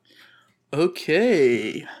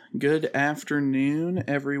Okay, good afternoon,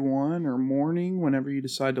 everyone, or morning, whenever you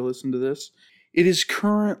decide to listen to this. It is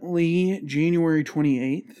currently January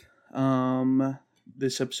 28th.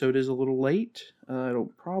 This episode is a little late.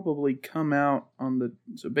 It'll probably come out on the.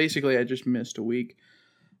 So basically, I just missed a week.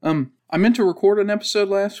 I meant to record an episode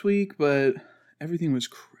last week, but everything was.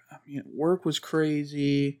 Work was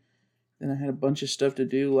crazy. Then I had a bunch of stuff to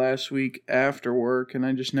do last week after work, and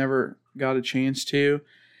I just never got a chance to.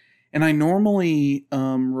 And I normally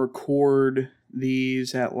record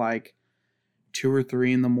these at like 2 or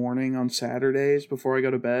 3 in the morning on Saturdays before I go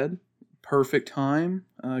to bed. Perfect time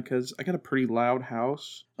because I got a pretty loud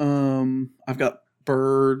house. I've got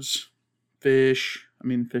birds, fish. I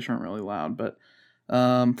mean, fish aren't really loud, but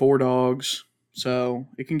 4 dogs. So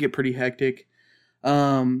it can get pretty hectic.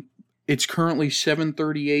 It's currently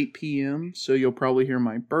 7:38 p.m., so you'll probably hear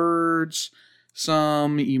my birds.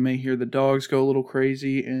 You may hear the dogs go a little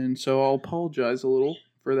crazy, and so I'll apologize a little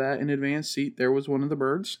for that in advance. See, there was one of the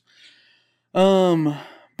birds.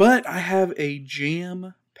 But I have a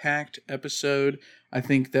jam-packed episode. I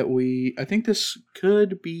think this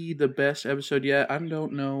could be the best episode yet. I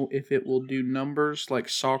don't know if it will do numbers like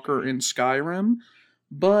soccer and Skyrim,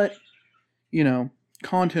 but,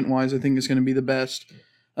 content-wise, I think it's going to be the best.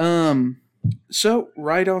 So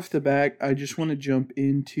right off the bat, I just want to jump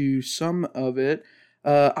into some of it.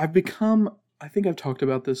 I think I've talked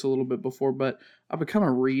about this a little bit before, but I've become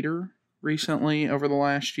a reader recently over the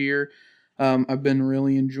last year. I've been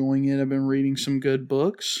really enjoying it. I've been reading some good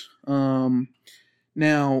books. Now,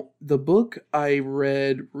 the book I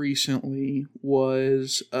read recently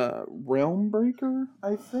was Realmbreaker,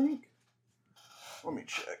 I think. Let me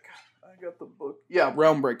check. I got the book. Yeah,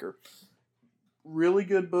 Realmbreaker. Really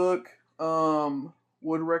good book.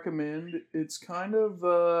 Would recommend. It's kind of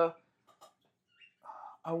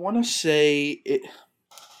I want to say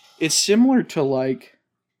it's similar to like,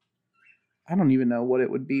 I don't even know what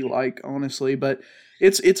it would be like, honestly, but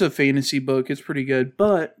it's a fantasy book. It's pretty good,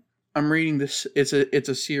 but I'm reading this. It's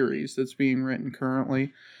a series that's being written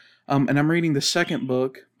currently, and I'm reading the second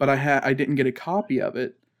book, but I didn't get a copy of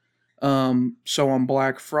it. So on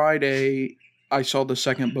Black Friday, I saw the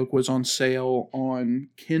second book was on sale on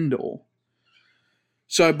Kindle.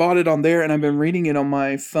 So I bought it on there, and I've been reading it on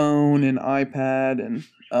my phone and iPad, and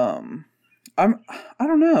I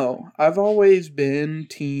don't know. I've always been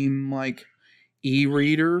team like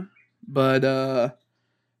e-reader, but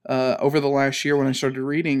over the last year when I started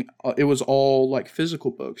reading, it was all like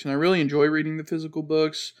physical books, and I really enjoy reading the physical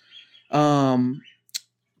books. But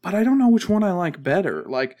I don't know which one I like better.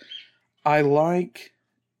 Like I like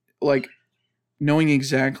knowing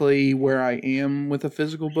exactly where I am with a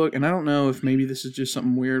physical book, and I don't know if maybe this is just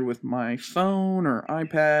something weird with my phone or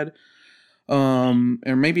iPad,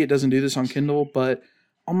 or maybe it doesn't do this on Kindle, but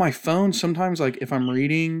on my phone, sometimes, like, if I'm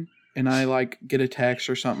reading and I, like, get a text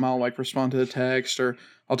or something, I'll, like, respond to the text, or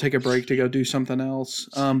I'll take a break to go do something else,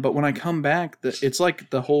 but when I come back, it's like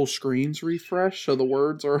the whole screen's refreshed, so the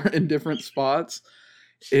words are in different spots.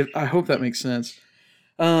 I hope that makes sense.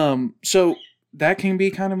 So that can be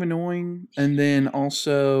kind of annoying. And then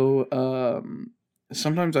also,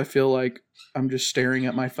 sometimes I feel like I'm just staring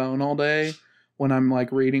at my phone all day when I'm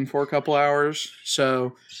like reading for a couple hours.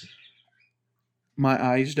 So my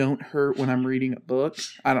eyes don't hurt when I'm reading a book.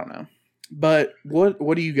 I don't know. But what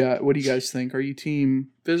do you got? What do you guys think? Are you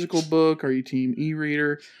team physical book? Are you team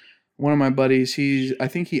e-reader? One of my buddies, I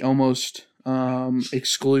think he almost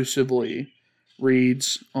exclusively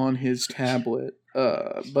reads on his tablet.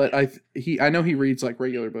 But I know he reads like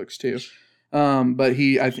regular books too. But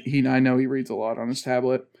I know he reads a lot on his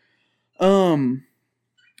tablet. So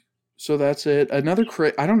that's it. I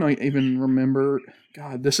don't know, even remember.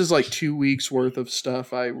 God, this is like 2 weeks worth of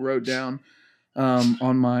stuff I wrote down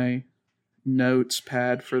on my notes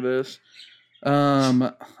pad for this.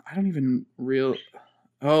 I don't even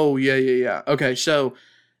Oh, yeah. Okay, so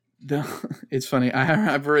it's funny.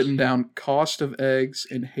 I've written down cost of eggs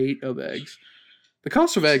and hate of eggs. The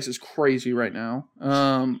cost of eggs is crazy right now.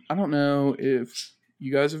 I don't know if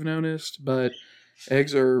you guys have noticed, but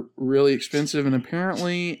eggs are really expensive, and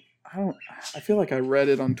apparently, I feel like I read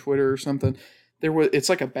it on Twitter or something. It's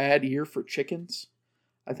like a bad year for chickens.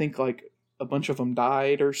 I think like a bunch of them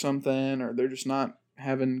died or something, or they're just not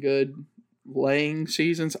having good laying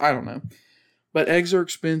seasons. I don't know. But eggs are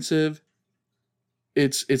expensive.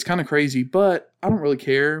 It's kind of crazy, but I don't really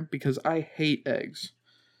care because I hate eggs.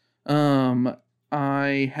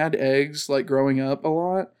 I had eggs like growing up a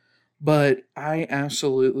lot, but I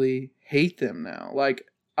absolutely hate them now. Like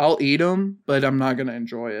I'll eat them, but I'm not gonna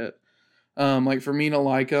enjoy it. Like for me to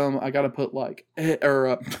like them, I gotta put I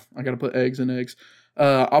gotta put eggs in eggs.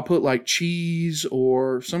 I'll put like cheese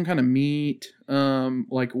or some kind of meat. I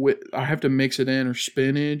have to mix it in, or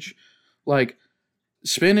spinach. Like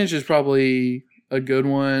spinach is probably a good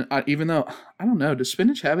one. Even though I don't know, does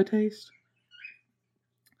spinach have a taste?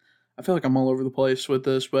 I feel like I'm all over the place with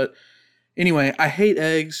this, but anyway, I hate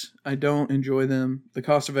eggs. I don't enjoy them. The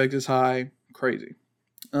cost of eggs is high. Crazy.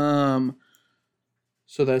 So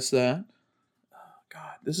that's that. Oh,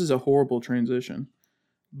 God, this is a horrible transition.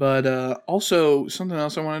 But also something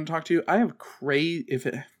else I wanted to talk to you. I have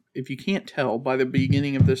if you can't tell by the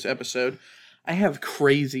beginning of this episode, I have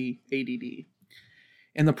crazy ADD.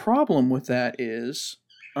 And the problem with that is,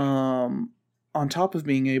 on top of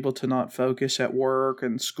being able to not focus at work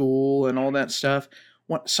and school and all that stuff,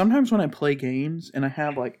 sometimes when I play games and I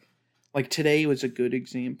have like today was a good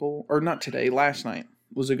example, or not today, last night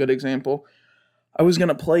was a good example. I was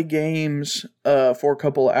gonna play games for a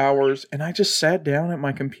couple of hours, and I just sat down at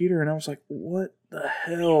my computer and I was like, "What the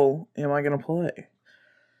hell am I gonna play?"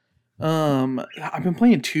 I've been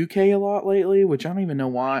playing 2K a lot lately, which I don't even know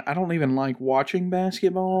why. I don't even like watching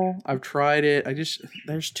basketball. I've tried it.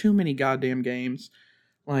 There's too many goddamn games.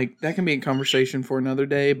 Like, that can be a conversation for another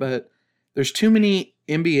day, but there's too many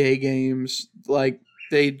NBA games. Like,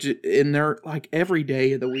 and they're like every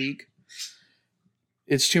day of the week.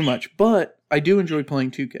 It's too much, but I do enjoy playing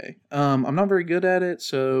 2K. I'm not very good at it,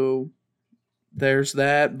 so there's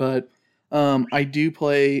that, but I've been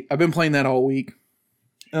playing that all week.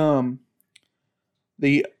 I've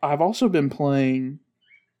also been playing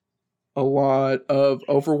a lot of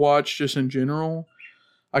Overwatch just in general.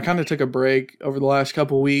 I kind of took a break over the last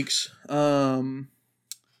couple weeks. What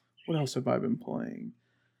else have I been playing?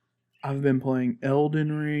 I've been playing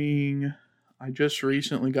Elden Ring. I just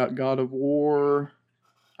recently got God of War.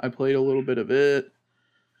 I played a little bit of it.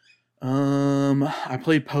 I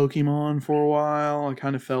played Pokemon for a while. I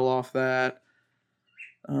kind of fell off that.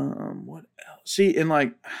 What else? See, and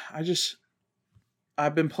like,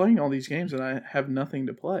 I've been playing all these games and I have nothing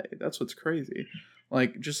to play. That's what's crazy.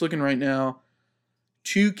 Like, just looking right now,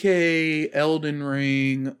 2K, Elden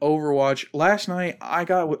Ring, Overwatch. Last night,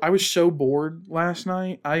 I was so bored last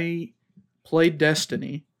night. I played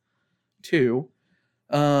Destiny 2.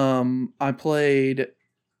 I played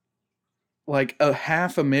like a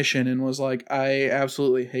half a mission and was like, I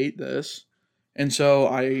absolutely hate this. And so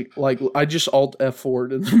I just alt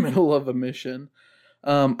F4'd in the middle of a mission.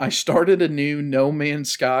 I started a new No Man's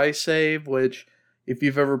Sky save, which if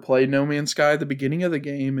you've ever played No Man's Sky, the beginning of the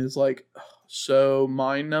game is like so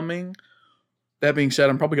mind numbing. That being said,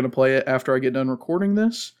 I'm probably going to play it after I get done recording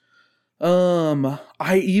this.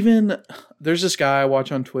 There's this guy I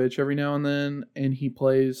watch on Twitch every now and then, and he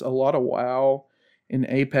plays a lot of WoW in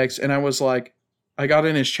Apex. And I got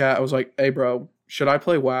in his chat. I was like, hey bro, should I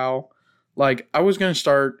play WoW? Like, I was going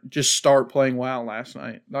to start playing WoW last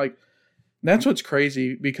night. Like, that's what's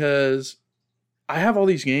crazy, because I have all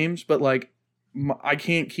these games, but like, I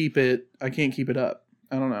can't keep it up.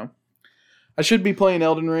 I don't know. I should be playing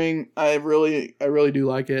Elden Ring. I really do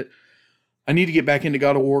like it. I need to get back into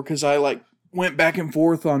God of War, because I like went back and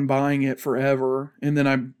forth on buying it forever, and then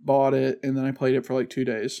I bought it, and then I played it for like 2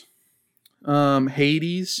 days.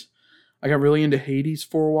 Hades. I got really into Hades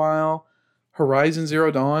for a while. Horizon Zero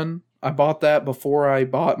Dawn. I bought that before I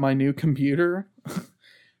bought my new computer.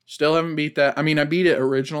 Still haven't beat that. I mean, I beat it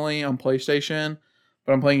originally on PlayStation,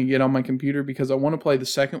 but I'm playing again on my computer because I want to play the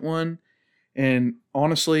second one. And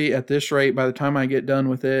honestly, at this rate, by the time I get done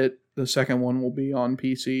with it, the second one will be on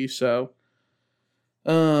PC. So,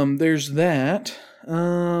 there's that.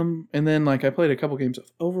 And then like I played a couple games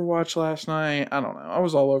of Overwatch last night. I don't know. I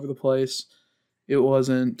was all over the place. It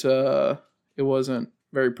wasn't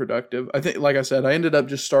very productive. I think, like I said, I ended up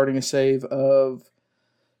just starting a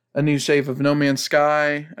new save of No Man's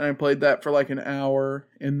Sky, and I played that for like an hour,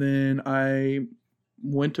 and then I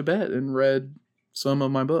went to bed and read some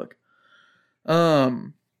of my book.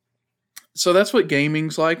 So that's what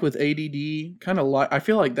gaming's like with ADD. Kind of like, I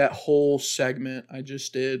feel like that whole segment I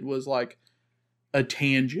just did was like a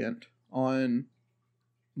tangent on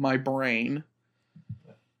my brain.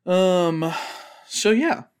 So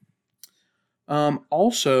yeah.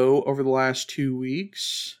 Also, over the last 2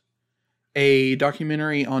 weeks, a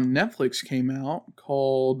documentary on Netflix came out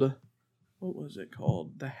called, what was it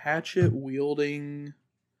called? The Hatchet Wielding.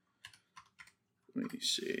 Let me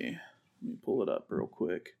see. Let me pull it up real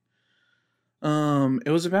quick. It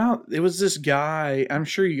was this guy. I'm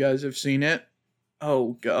sure you guys have seen it.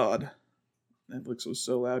 Oh God, Netflix was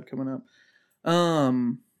so loud coming up.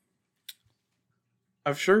 I'm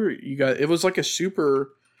sure you guys. It was like a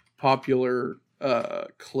super popular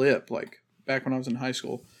clip, like back when I was in high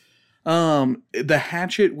school. The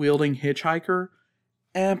Hatchet Wielding Hitchhiker.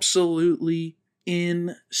 absolutely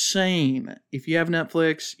insane. If you have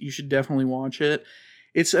Netflix, you should definitely watch it.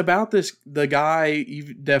 It's about the guy,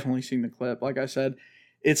 you've definitely seen the clip, like I said.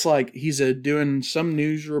 It's like he's doing some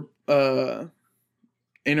news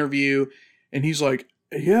interview, and he's like,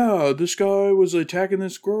 yeah, this guy was attacking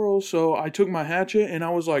this girl, so I took my hatchet and I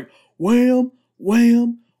was like, wham,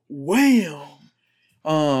 wham, wham.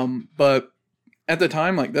 But at the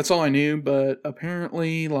time, like, that's all I knew, but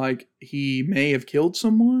apparently, like, he may have killed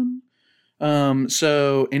someone. And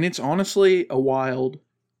it's honestly a wild,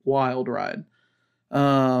 wild ride.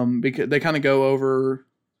 Because they kind of go over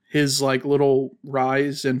his, like, little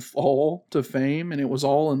rise and fall to fame, and it was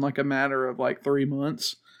all in, like, a matter of, like, 3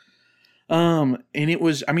 months. And it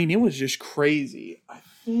was just crazy.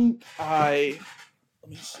 Let me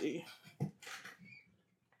see.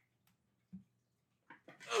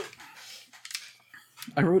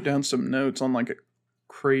 I wrote down some notes on, like, a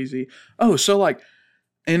crazy. Oh, so, like,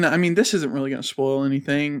 and I mean, this isn't really going to spoil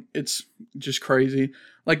anything. It's just crazy.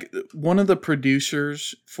 Like, one of the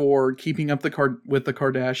producers for Keeping Up with the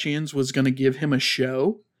Kardashians was going to give him a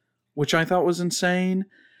show, which I thought was insane.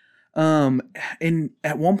 And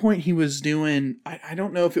at one point he was doing, I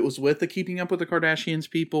don't know if it was with the Keeping Up with the Kardashians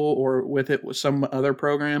people or with some other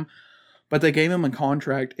program, but they gave him a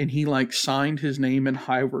contract and he, like, signed his name in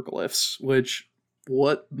hieroglyphs, which,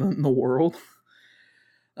 what in the world?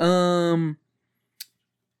 Let's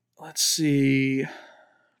see.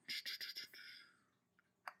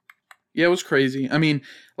 Yeah, it was crazy. I mean,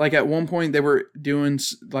 like, at one point they were doing,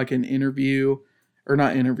 like, an interview, or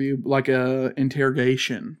not interview, like a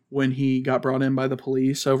interrogation when he got brought in by the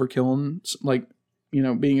police over killing, like,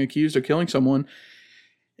 being accused of killing someone.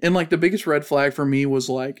 And, like, the biggest red flag for me was,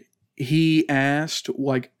 like, he asked,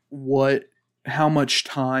 like, how much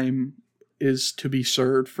time is to be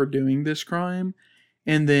served for doing this crime.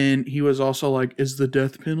 And then he was also like, is the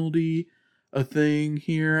death penalty a thing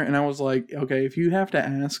here? And I was like, okay, if you have to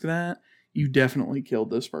ask that, you definitely killed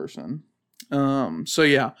this person. So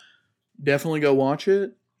yeah, definitely go watch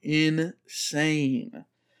it. Insane.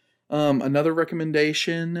 Another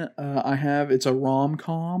recommendation I have, it's a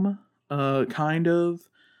rom-com, kind of.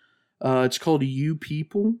 It's called You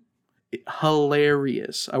People.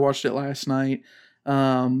 Hilarious. I watched it last night.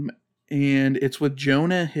 And it's with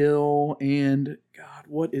Jonah Hill and, God,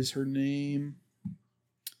 what is her name?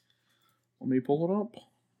 Let me pull it up.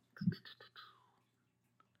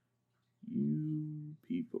 You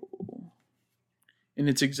People. And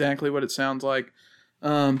it's exactly what it sounds like.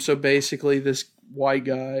 So basically this white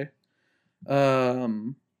guy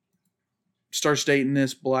starts dating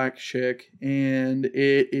this black chick, and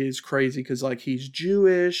it is crazy because, like, he's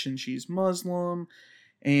Jewish and she's Muslim.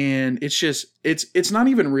 And it's just, it's not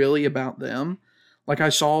even really about them. Like, I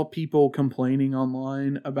saw people complaining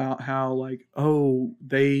online about how, like, oh,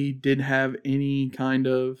 they didn't have any kind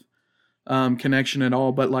of connection at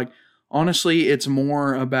all. But, like, honestly, it's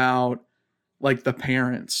more about, like, the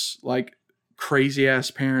parents, like, crazy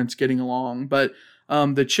ass parents getting along. But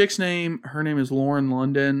the chick's her name is Lauren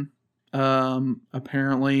London.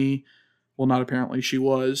 Apparently, well, not apparently, she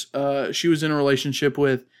was in a relationship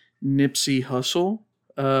with Nipsey Hussle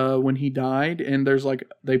when he died, and there's, like,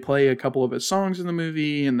 they play a couple of his songs in the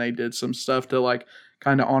movie, and they did some stuff to, like,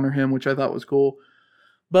 kind of honor him, which I thought was cool.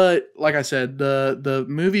 But like I said, the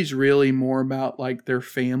movie's really more about, like, their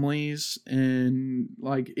families, and,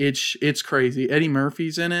 like, it's crazy. Eddie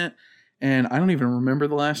Murphy's in it, and I don't even remember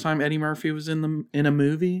the last time Eddie Murphy was in a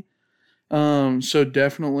movie. So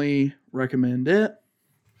definitely recommend it.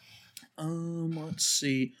 Let's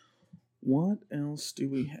see. What else do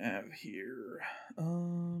we have here?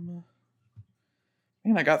 Man,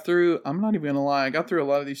 I'm not even gonna lie, I got through a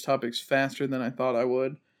lot of these topics faster than I thought I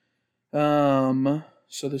would.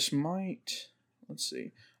 So this might, let's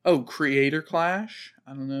see. Oh, Creator Clash.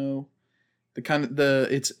 I don't know.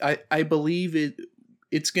 I believe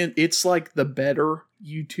it's like the better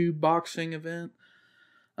YouTube boxing event.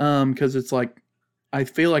 Cause it's like, I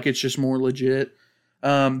feel like it's just more legit.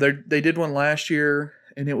 They did one last year,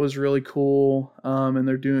 and it was really cool.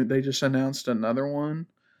 And they just announced another one.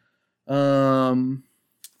 Some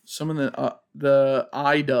of the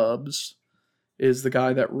iDubbbz is the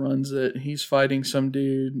guy that runs it. He's fighting some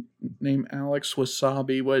dude named Alex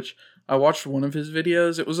Wasabi, which I watched one of his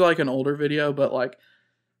videos. It was like an older video, but, like,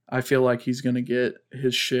 I feel like he's gonna get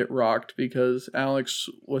his shit rocked because Alex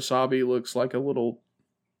Wasabi looks like a little,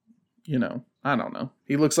 I don't know.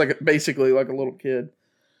 He looks basically like a little kid.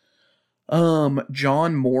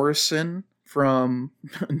 John Morrison from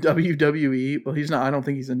WWE. Well, he's not. I don't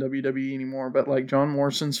think he's in WWE anymore. But, like, John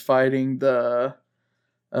Morrison's fighting the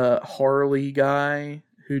Harley guy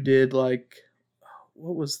who did, like,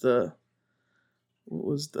 what was the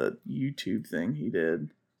YouTube thing he did?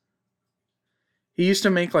 He used to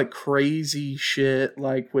make like crazy shit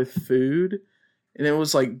like with food, and it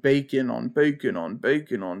was like bacon on bacon on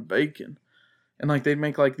bacon on bacon. And like they'd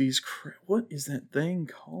make like these what is that thing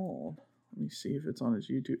called? Let me see if it's on his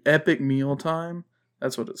YouTube. Epic Mealtime.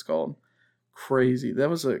 That's what it's called. Crazy. That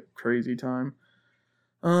was a crazy time.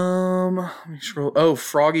 Let me scroll. Oh,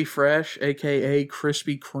 Froggy Fresh, aka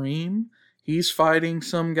Krispy Kreme. He's fighting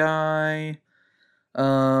some guy.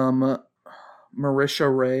 Marisha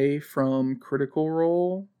Ray from Critical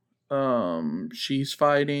Role. She's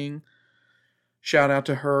fighting. Shout out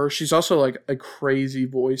to her. She's also like a crazy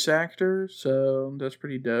voice actor, so that's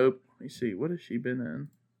pretty dope. Let me see. What has she been in?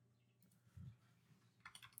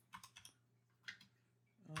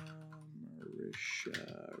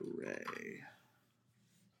 Marisha Ray.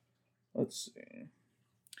 Let's see.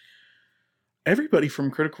 Everybody from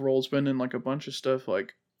Critical Role's been in like a bunch of stuff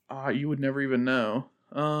like you would never even know.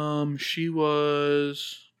 She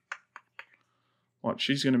was what?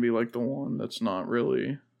 She's gonna be like the one that's not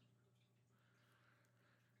really.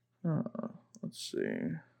 Let's see.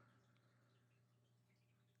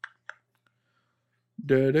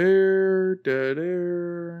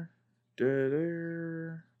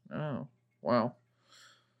 Oh, wow.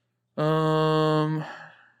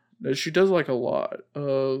 She does like a lot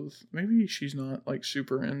of. Maybe she's not like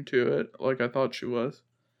super into it like I thought she was,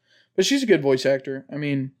 but she's a good voice actor. I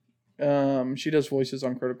mean, she does voices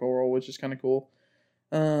on Critical Role, which is kind of cool.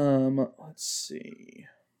 Let's see.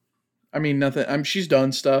 I mean, nothing. She's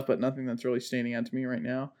done stuff, but nothing that's really standing out to me right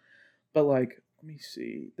now. But like, let me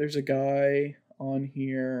see. There's a guy on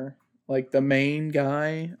here, like the main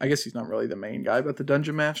guy. I guess he's not really the main guy, but the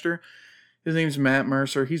dungeon master. His name's Matt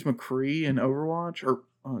Mercer. He's McCree in Overwatch. Or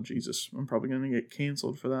oh Jesus, I'm probably gonna get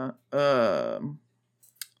canceled for that.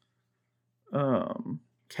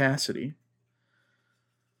 Cassidy.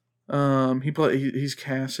 He's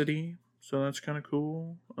Cassidy, so that's kind of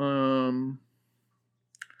cool.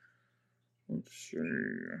 Let's see.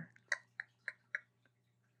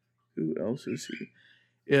 Who else is he?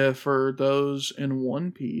 Yeah, for those in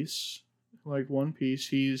One Piece, like One Piece,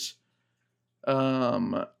 he's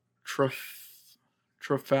Trafalgar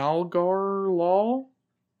Law.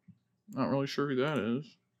 Not really sure who that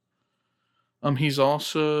is. He's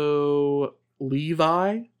also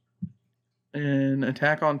Levi in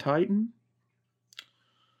Attack on Titan.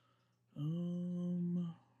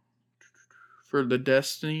 For the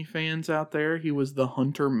Destiny fans out there, he was the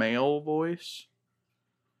Hunter male voice.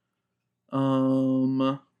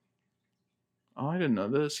 Oh, I didn't know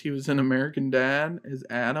this. He was in American Dad as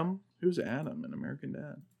Adam. Who's Adam in American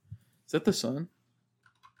Dad? Is that the son?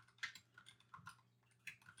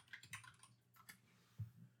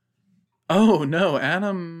 Oh, no,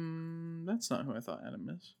 Adam. That's not who I thought Adam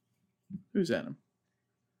is. Who's Adam?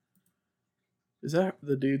 Is that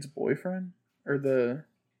the dude's boyfriend? Or the...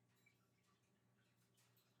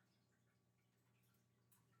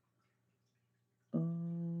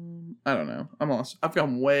 I don't know. I'm lost. I've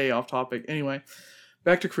gone way off topic. Anyway,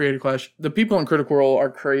 back to Creative Clash. The people in Critical Role are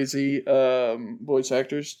crazy voice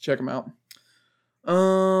actors. Check them out.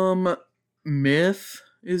 Myth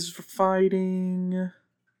is fighting.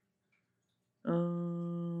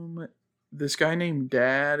 This guy named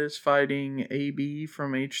Dad is fighting AB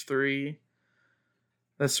from H3.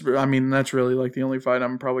 That's really like the only fight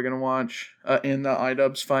I'm probably gonna watch in the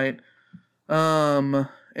iDubbbz fight. And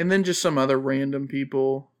then just some other random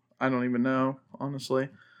people. I don't even know, honestly.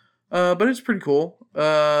 But it's pretty cool.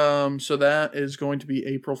 So that is going to be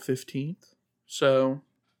April 15th. So,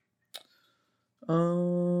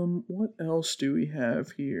 what else do we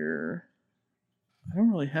have here? I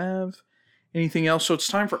don't really have anything else. So it's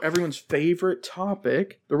time for everyone's favorite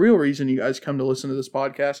topic. The real reason you guys come to listen to this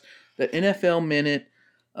podcast, the NFL Minute.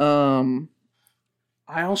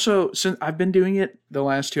 Since I've been doing it the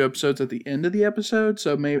last 2 episodes at the end of the episode,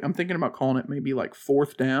 so maybe I'm thinking about calling it maybe like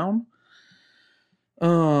 4th down.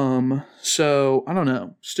 So I don't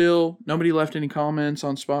know. Still, nobody left any comments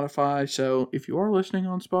on Spotify. So if you are listening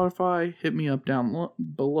on Spotify, hit me up down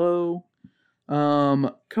below.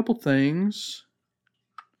 Couple things.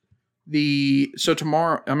 So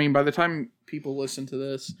tomorrow, by the time people listen to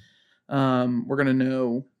this, we're gonna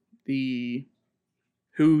know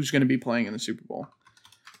who's gonna be playing in the Super Bowl.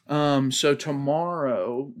 So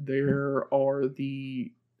tomorrow there are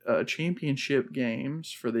the championship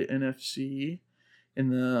games for the NFC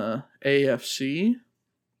and the AFC.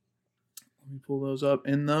 Let me pull those up.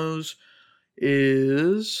 And those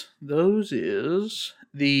is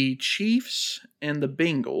the Chiefs and the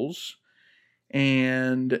Bengals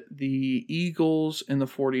and the Eagles and the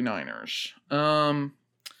 49ers.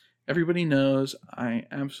 everybody knows I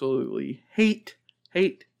absolutely hate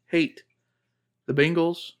the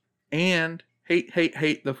Bengals and hate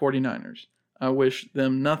the 49ers. I wish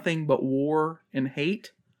them nothing but war and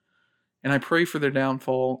hate, and I pray for their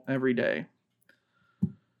downfall every day.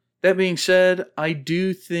 That being said, I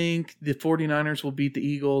do think the 49ers will beat the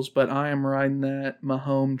Eagles, but I am riding that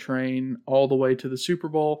Mahomes train all the way to the Super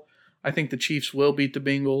Bowl. I think the Chiefs will beat the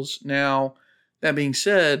Bengals. Now, that being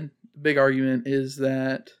said, the big argument is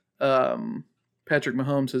that Patrick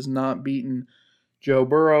Mahomes has not beaten Joe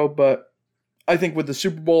Burrow, but I think with the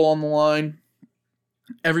Super Bowl on the line,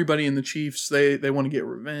 everybody in the Chiefs, they want to get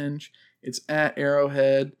revenge. It's at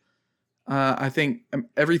Arrowhead. I think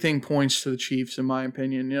everything points to the Chiefs, in my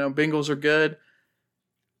opinion. Bengals are good.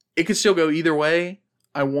 It could still go either way.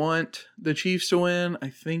 I want the Chiefs to win. I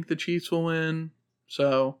think the Chiefs will win.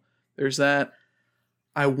 So there's that.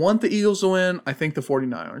 I want the Eagles to win. I think the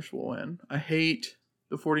 49ers will win. I hate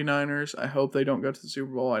the 49ers. I hope they don't go to the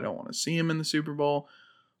Super Bowl. I don't want to see them in the Super Bowl.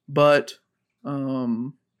 But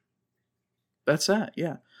that's that.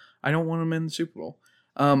 Yeah. I don't want them in the Super Bowl.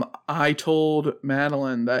 I told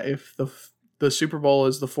Madeline that if the Super Bowl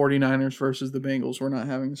is the 49ers versus the Bengals, we're not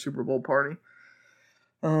having a Super Bowl party.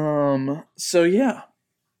 So yeah,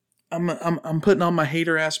 I'm putting on my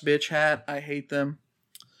hater ass bitch hat. I hate them.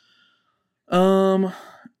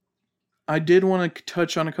 I did want to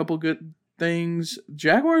touch on a couple good things.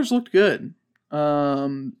 Jaguars looked good. They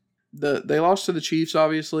lost to the Chiefs,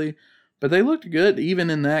 obviously, but they looked good even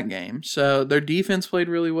in that game. So their defense played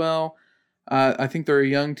really well. I think they're a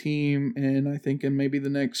young team, and I think in maybe the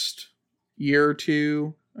next year or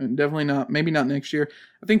two, and maybe not next year,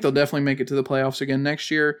 I think they'll definitely make it to the playoffs again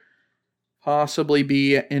next year. Possibly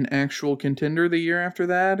be an actual contender the year after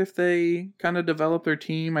that if they kind of develop their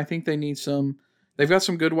team. I think they need they've got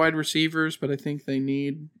some good wide receivers, but I think they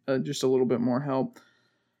need just a little bit more help.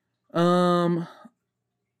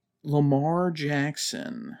 Lamar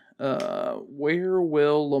Jackson. Where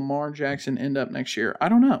will Lamar Jackson end up next year? I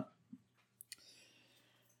don't know.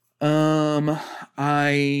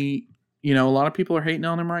 A lot of people are hating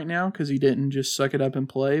on him right now because he didn't just suck it up and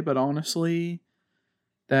play, but honestly,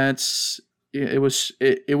 it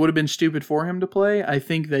would have been stupid for him to play. I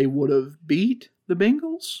think they would have beat the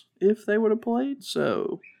Bengals if they would have played.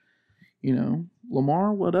 So,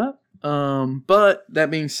 Lamar, what up? But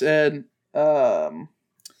that being said, I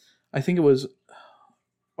think it was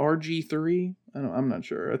RG3. I'm not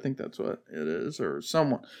sure. I think that's what it is, or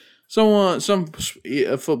some football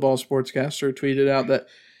sportscaster tweeted out that,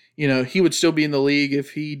 he would still be in the league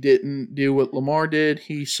if he didn't do what Lamar did.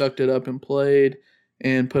 He sucked it up and played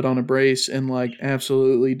and put on a brace and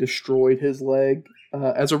absolutely destroyed his leg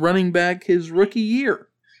as a running back his rookie year.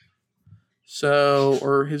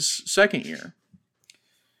 Or his second year.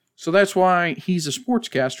 So that's why he's a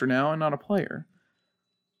sportscaster now and not a player.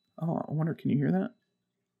 Oh, I wonder, can you hear that?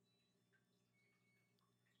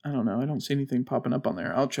 I don't know. I don't see anything popping up on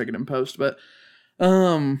there. I'll check it in post. But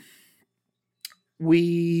I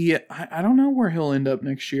don't know where he'll end up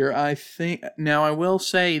next year. I will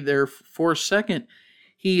say there for a second,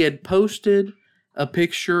 he had posted a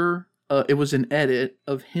picture. It was an edit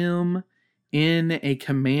of him in a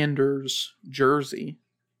Commanders jersey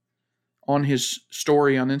on his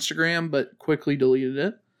story on Instagram, but quickly deleted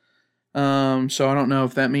it. So I don't know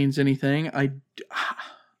if that means anything.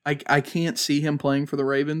 I can't see him playing for the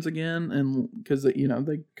Ravens again, and because they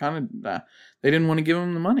didn't want to give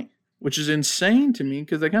him the money, which is insane to me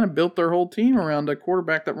because they kind of built their whole team around a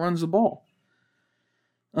quarterback that runs the ball.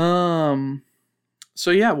 So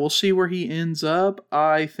yeah, we'll see where he ends up.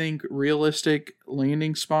 I think realistic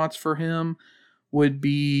landing spots for him would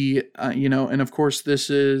be, and of course this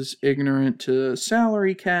is ignorant to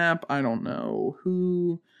salary cap. I don't know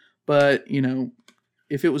who, but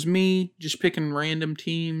if it was me, just picking random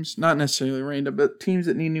teams, not necessarily random, but teams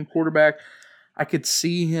that need a new quarterback, I could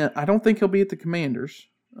see him. I don't think he'll be at the Commanders.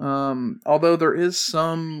 Although there's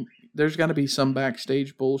got to be some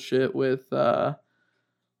backstage bullshit with, what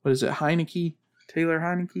is it, Taylor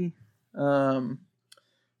Heineke?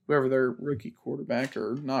 Whoever their rookie quarterback,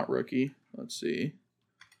 or not rookie. Let's see.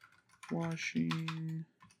 Washington.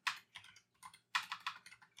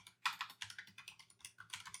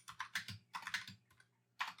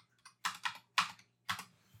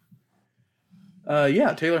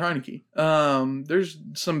 Taylor Heineke. There's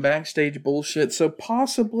some backstage bullshit. So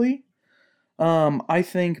possibly, I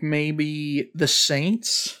think maybe the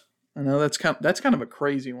Saints. I know that's kind of a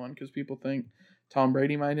crazy one because people think Tom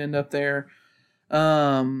Brady might end up there.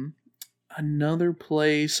 Another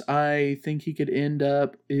place I think he could end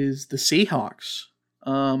up is the Seahawks.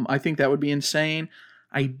 I think that would be insane.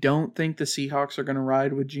 I don't think the Seahawks are going to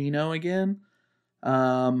ride with Geno again.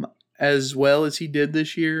 As well as he did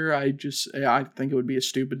this year, I think it would be a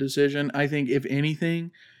stupid decision. I think if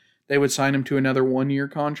anything, they would sign him to another 1-year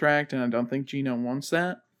contract, and I don't think Geno wants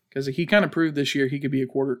that because he kind of proved this year he could be a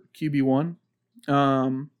quarter QB1.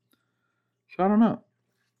 So I don't know.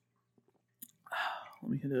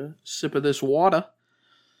 Let me hit a sip of this water.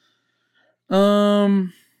 So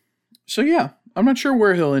yeah, I'm not sure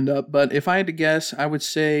where he'll end up, but if I had to guess, I would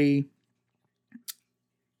say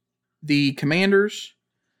the Commanders,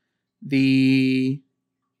 the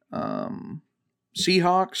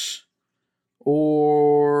Seahawks,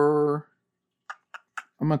 or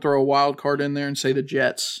I'm going to throw a wild card in there and say the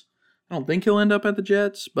Jets. I don't think he'll end up at the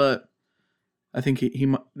Jets, but I think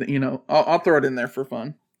he you know, I'll throw it in there for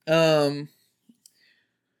fun.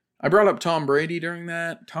 I brought up Tom Brady during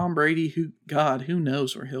that. Tom Brady, who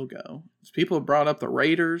knows where he'll go. People have brought up the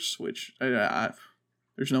Raiders, which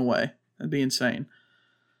there's no way. That'd be insane.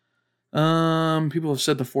 People have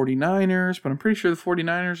said the 49ers, but I'm pretty sure the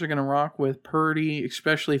 49ers are going to rock with Purdy,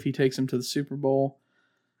 especially if he takes them to the Super Bowl.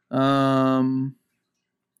 Let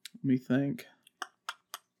me think.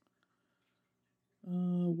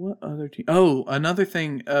 What other team? Oh, another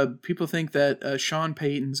thing. People think that Sean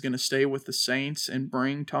Payton's going to stay with the Saints and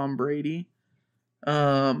bring Tom Brady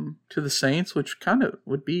to the Saints, which kind of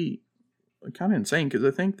would be kind of insane because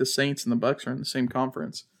I think the Saints and the Bucks are in the same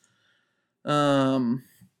conference.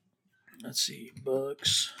 Let's see,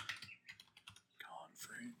 Bucks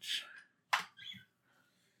conference.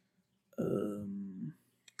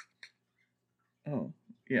 Oh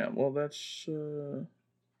yeah, well that's.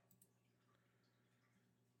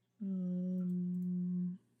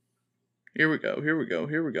 Here we go.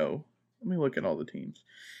 Let me look at all the teams.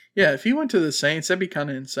 Yeah, if he went to the Saints, that'd be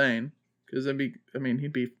kind of insane. Because he'd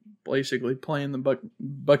be basically playing the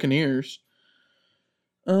Buccaneers.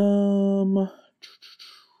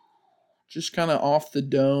 Just kind of off the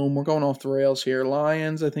dome. We're going off the rails here.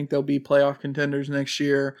 Lions, I think they'll be playoff contenders next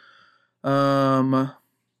year. I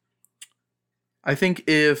think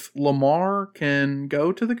if Lamar can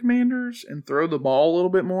go to the Commanders and throw the ball a little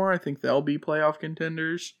bit more, I think they'll be playoff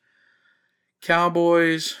contenders.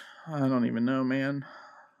 Cowboys, I don't even know, man.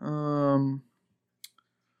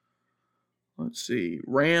 Let's see.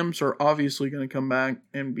 Rams are obviously going to come back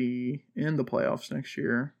and be in the playoffs next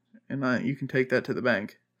year, and you can take that to the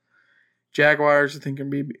bank. Jaguars, I think, can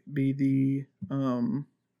be the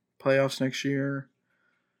playoffs next year.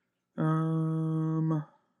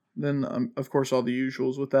 Then, of course, all the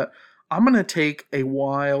usuals with that. I'm going to take a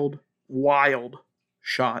wild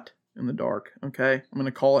shot in the dark, okay? I'm going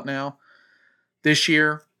to call it now. This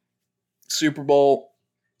year, Super Bowl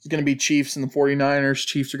is going to be Chiefs and the 49ers.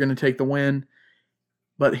 Chiefs are going to take the win.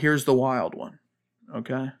 But here's the wild one,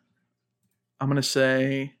 okay? I'm going to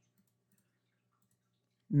say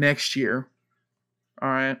next year, all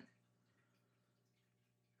right?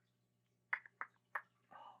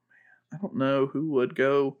 I don't know who would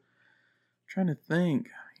go. I'm trying to think.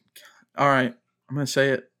 All right, I'm going to say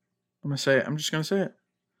it. I'm just going to say it.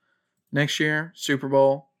 Next year, Super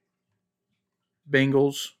Bowl,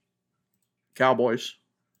 Bengals, Cowboys.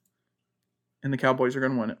 And the Cowboys are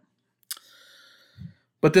going to win it.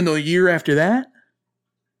 But then the year after that,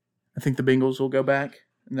 I think the Bengals will go back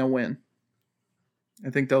and they'll win.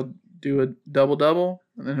 I think they'll do a double-double,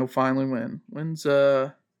 and then he'll finally win. When's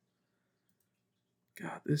God,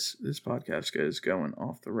 this podcast is going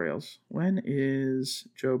off the rails. When is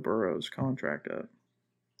Joe Burrow's contract up?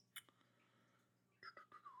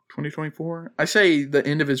 2024? I say the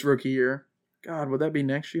end of his rookie year. God, would that be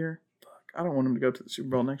next year? Fuck, I don't want him to go to the Super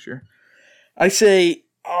Bowl next year. I say,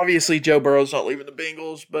 obviously, Joe Burrow's not leaving the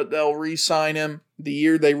Bengals, but they'll re-sign him. The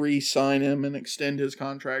year they re-sign him and extend his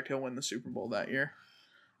contract, he'll win the Super Bowl that year.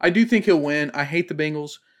 I do think he'll win. I hate the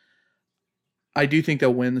Bengals. I do think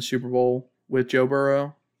they'll win the Super Bowl with Joe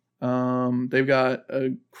Burrow. They've got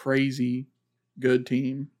a crazy good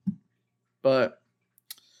team. But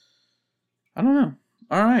I don't know.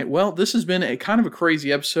 All right. Well, this has been a kind of a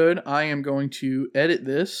crazy episode. I am going to edit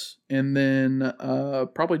this and then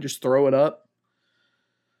probably just throw it up.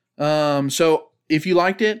 So if you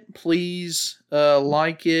liked it, please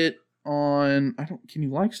like it on can you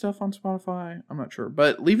like stuff on Spotify? I'm not sure.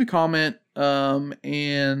 But leave a comment and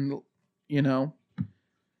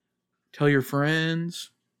tell your friends,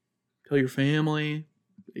 tell your family,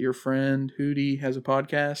 your friend Hootie has a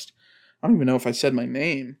podcast. I don't even know if I said my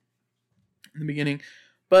name in the beginning.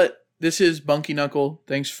 But this is Bunky Knuckle.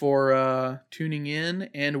 Thanks for tuning in.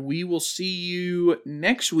 And we will see you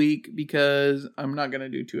next week because I'm not going to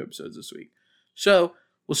do 2 episodes this week. So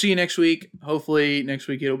we'll see you next week. Hopefully next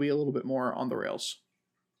week it'll be a little bit more on the rails.